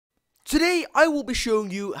Today, I will be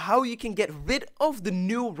showing you how you can get rid of the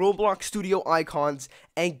new Roblox Studio icons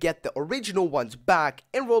and get the original ones back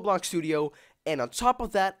in Roblox Studio. And on top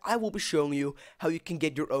of that, I will be showing you how you can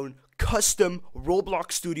get your own custom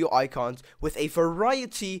Roblox Studio icons with a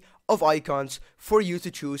variety of icons for you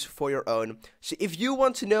to choose for your own. So if you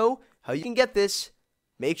want to know how you can get this,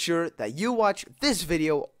 make sure that you watch this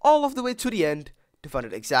video all of the way to the end to find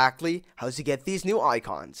out exactly how to get these new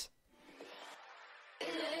icons.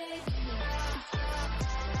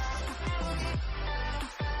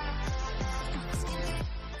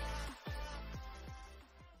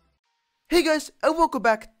 Hey guys, and welcome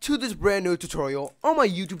back to this brand new tutorial on my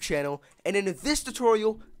YouTube channel. And in this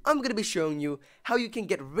tutorial, I'm going to be showing you how you can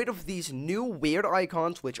get rid of these new weird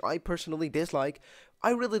icons, which I personally dislike.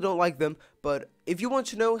 I really don't like them, but if you want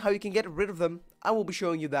to know how you can get rid of them, I will be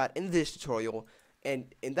showing you that in this tutorial.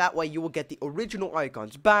 And in that way, you will get the original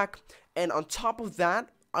icons back. And on top of that,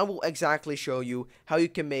 I will exactly show you how you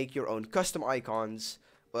can make your own custom icons.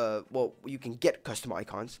 Well, you can get custom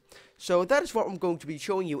icons. So that is what I'm going to be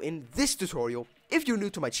showing you in this tutorial. If you're new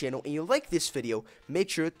to my channel and you like this video, make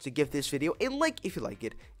sure to give this video a like if you like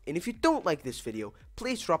it. And if you don't like this video,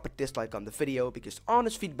 please drop a dislike on the video because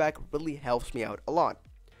honest feedback really helps me out a lot.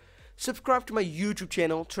 Subscribe to my YouTube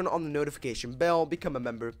channel, turn on the notification bell, become a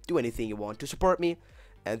member, do anything you want to support me.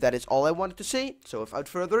 And that is all I wanted to say. So without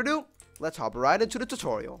further ado, let's hop right into the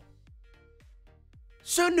tutorial.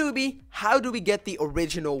 So newbie, how do we get the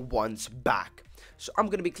original ones back? So I'm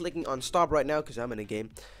going to be clicking on stop right now because I'm in a game.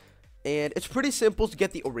 And it's pretty simple to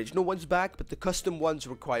get the original ones back, but the custom ones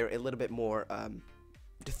require a little bit more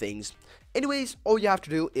things. Anyways, all you have to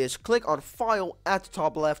do is click on file at the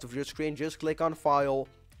top left of your screen. Just click on file,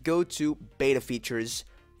 go to beta features.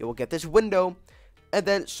 You will get this window and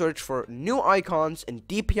then search for new icons in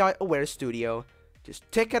DPI Aware Studio.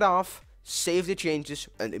 Just tick it off. Save the changes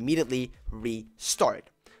and immediately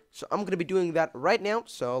restart. So I'm going to be doing that right now.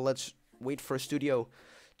 So let's wait for Studio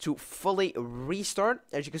to fully restart.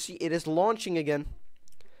 As you can see, it is launching again.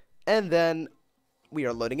 And then we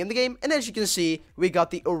are loading in the game. And as you can see, we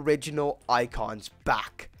got the original icons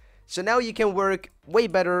back. So now you can work way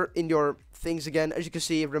better in your things again. As you can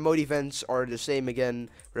see, remote events are the same again.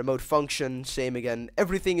 Remote function, same again.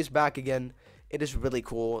 Everything is back again. It is really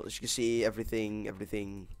cool. As you can see, everything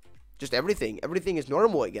is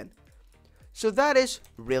normal again. So that is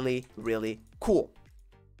really, really cool.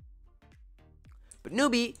 But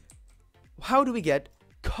newbie, how do we get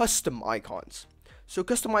custom icons? So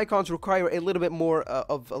custom icons require a little bit more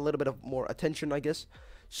more attention, I guess.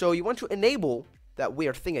 So you want to enable that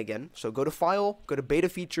weird thing again. So go to file, go to beta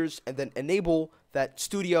features, and then enable that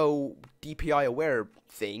Studio DPI Aware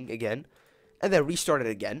thing again, and then restart it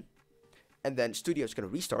again. And then Studio is going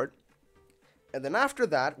to restart. And then after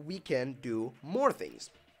that, we can do more things.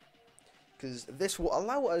 Because this will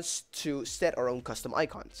allow us to set our own custom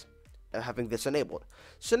icons. Having this enabled.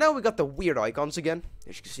 So now we got the weird icons again,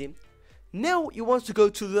 as you can see. Now you want to go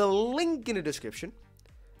to the link in the description.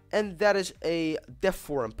 And that is a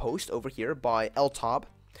Devforum post over here by LTOB.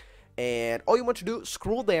 And all you want to do,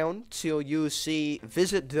 scroll down till you see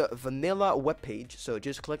visit the vanilla webpage. So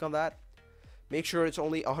just click on that. Make sure it's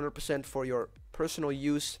only 100% for your personal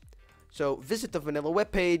use. So visit the vanilla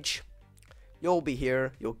webpage. You'll be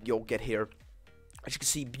here. You'll get here. As you can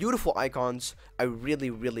see, beautiful icons. I really,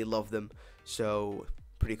 really love them. So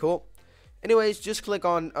pretty cool. Anyways, just click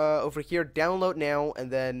on over here, download now,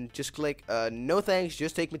 and then just click no thanks.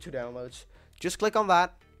 Just take me to downloads. Just click on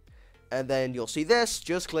that, and then you'll see this.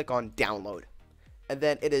 Just click on download, and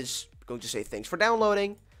then it is going to say thanks for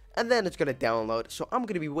downloading, and then it's gonna download. So I'm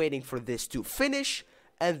gonna be waiting for this to finish,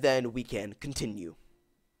 and then we can continue.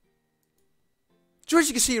 So as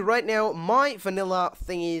you can see right now, my vanilla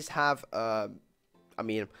thingies have,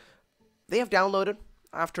 they have downloaded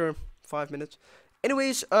after 5 minutes.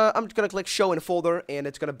 Anyways, I'm just going to click show in folder, and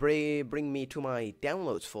it's going to bring me to my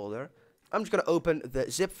downloads folder. I'm just going to open the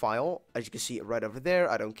zip file, as you can see right over there.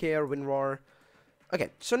 I don't care, WinRAR.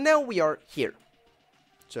 Okay, so now we are here.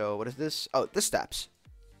 So what is this? Oh, the steps.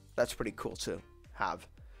 That's pretty cool to have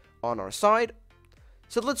on our side.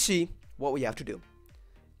 So let's see what we have to do.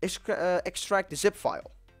 Extract the zip file.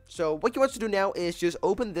 So what you want to do now is just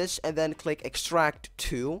open this and then click extract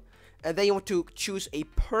to, and then you want to choose a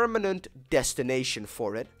permanent destination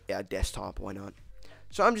for it. Yeah, desktop, why not?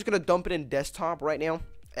 So I'm just gonna dump it in desktop right now,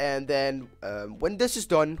 and then when this is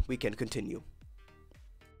done, we can continue.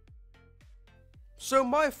 So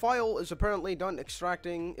my file is apparently done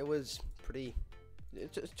extracting. It was pretty,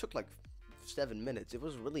 it took like 7 minutes. It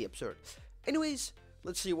was really absurd. Anyways,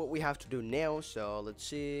 let's see what we have to do now. So let's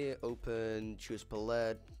see, open, choose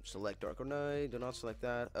palette, select dark or night, do not select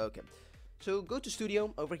that. Okay, so go to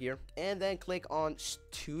studio over here and then click on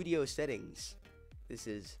studio settings. This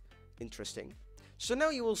is interesting. So now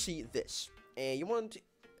you will see this, and you want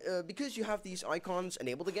because you have these icons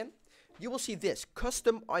enabled again, you will see this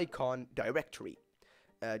custom icon directory.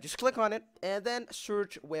 Just click on it and then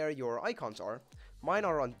search where your icons are. Mine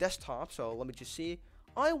are on desktop, so let me just see.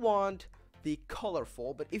 I want the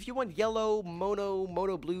colorful, but if you want yellow,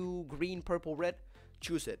 mono blue, green, purple, red,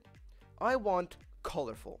 choose it. I want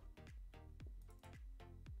colorful.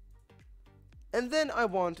 And then I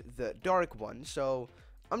want the dark one, so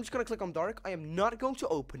I'm just gonna click on dark. I am not going to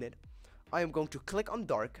open it. I am going to click on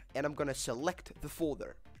dark and I'm gonna select the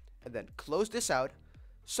folder and then close this out.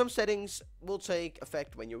 Some settings will take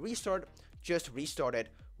effect when you restart. Just restart it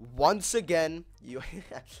once again. You're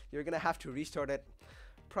gonna have to restart it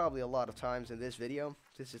probably a lot of times in this video.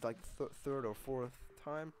 This is like third or fourth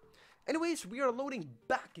time. Anyways, we are loading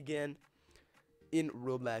back again in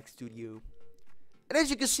Roblox Studio. And as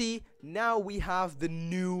you can see, now we have the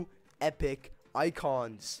new epic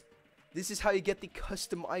icons. This is how you get the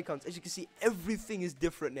custom icons. As you can see, everything is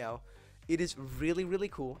different now. It is really, really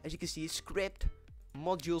cool. As you can see, script,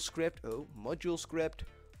 module script,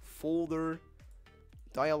 folder,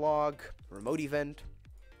 dialogue, remote event.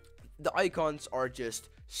 The icons are just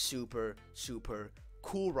super, super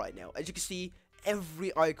cool right now. As you can see,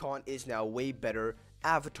 every icon is now way better.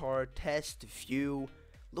 Avatar, test, view.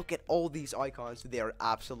 Look at all these icons. They are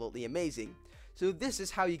absolutely amazing. So this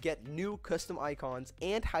is how you get new custom icons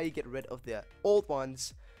and how you get rid of the old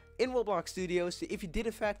ones in Roblox Studio. So if you did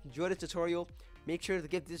in fact enjoy the tutorial, make sure to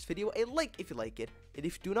give this video a like if you like it. And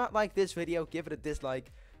if you do not like this video, give it a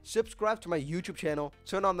dislike. Subscribe to my YouTube channel,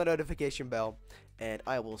 turn on the notification bell, and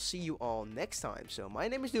I will see you all next time. So my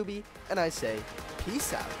name is Newbie, and I say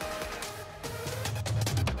peace out.